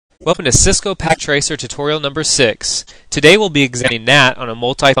Welcome to Cisco Packet Tracer tutorial number 6. Today we'll be examining NAT on a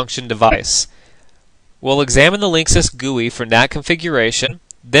multifunction device. We'll examine the Linksys GUI for NAT configuration,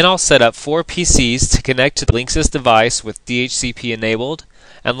 then I'll set up 4 PCs to connect to the Linksys device with DHCP enabled,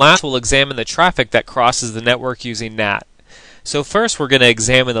 and last we'll examine the traffic that crosses the network using NAT. So first we're going to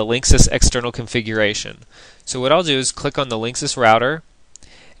examine the Linksys external configuration. So what I'll do is click on the Linksys router,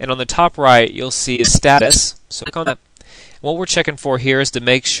 and on the top right you'll see a status. So click on that. What we're checking for here is to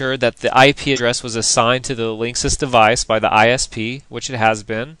make sure that the IP address was assigned to the Linksys device by the ISP, which it has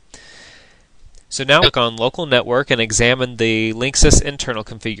been. So now click on Local Network and examine the Linksys internal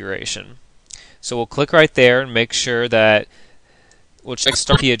configuration. So we'll click right there and make sure that we'll check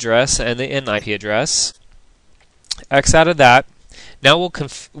start IP address and the end IP address. X out of that. Now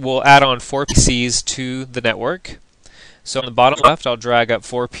we'll add on 4 PCs to the network. So on the bottom left, I'll drag up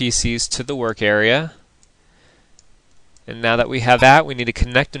 4 PCs to the work area. And now that we have that, we need to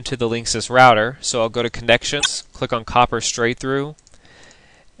connect them to the Linksys router. So I'll go to Connections, click on Copper Straight Through,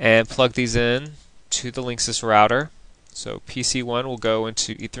 and plug these in to the Linksys router. So PC1 will go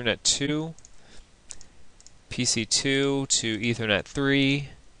into Ethernet 2, PC2 to Ethernet 3,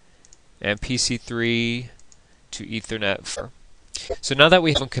 and PC3 to Ethernet 4. So now that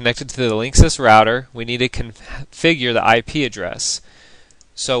we have them connected to the Linksys router, we need to configure the IP address.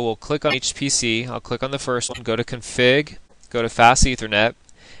 So we'll click on each PC. I'll click on the first one, go to Config, go to Fast Ethernet,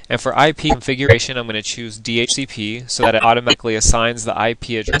 and for IP configuration I'm going to choose DHCP so that it automatically assigns the IP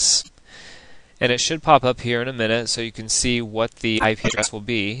address. And it should pop up here in a minute so you can see what the IP address will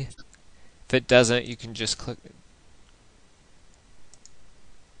be. If it doesn't, you can just click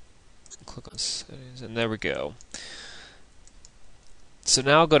on settings, and there we go. So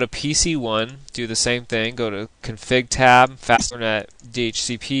now I'll go to PC1, do the same thing, go to Config tab, Fast Ethernet,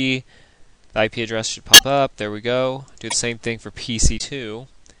 DHCP, the IP address should pop up, there we go. Do the same thing for PC2,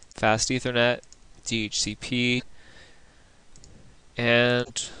 Fast Ethernet, DHCP,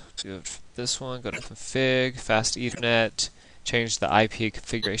 and do this one, go to Config, Fast Ethernet, change the IP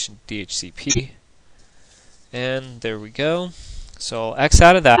configuration to DHCP, and there we go. So I'll X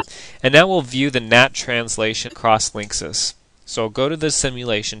out of that, and now we'll view the NAT translation across Linksys. So I'll go to the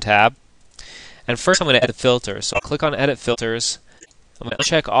Simulation tab, and first I'm going to edit filters. So I'll click on Edit Filters. I'm going to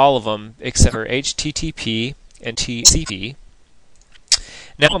check all of them except for HTTP and TCP.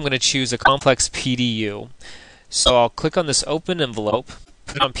 Now I'm going to choose a complex PDU. So I'll click on this Open Envelope,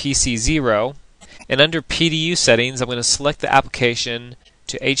 put it on PC0, and under PDU settings I'm going to select the application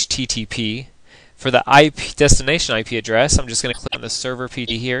to HTTP. For the destination IP address, I'm just going to click on the server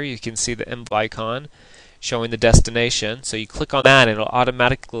PD here. You can see the envelope icon showing the destination. So you click on that and it'll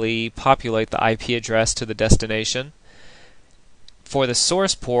automatically populate the IP address to the destination. For the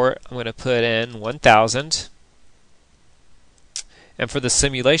source port, I'm going to put in 1000. And for the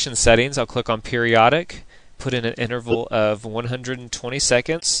simulation settings, I'll click on periodic, put in an interval of 120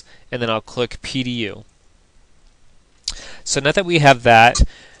 seconds, and then I'll click PDU. So now that we have that,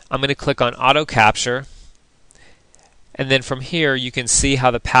 I'm going to click on auto capture. And then from here, you can see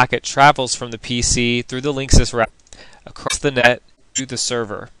how the packet travels from the PC through the Linksys route across the net to the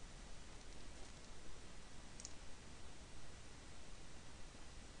server.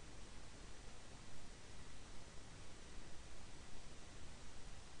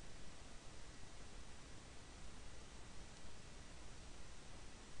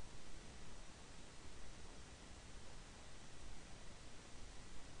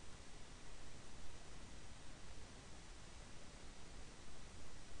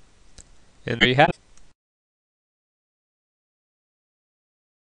 And there you have it.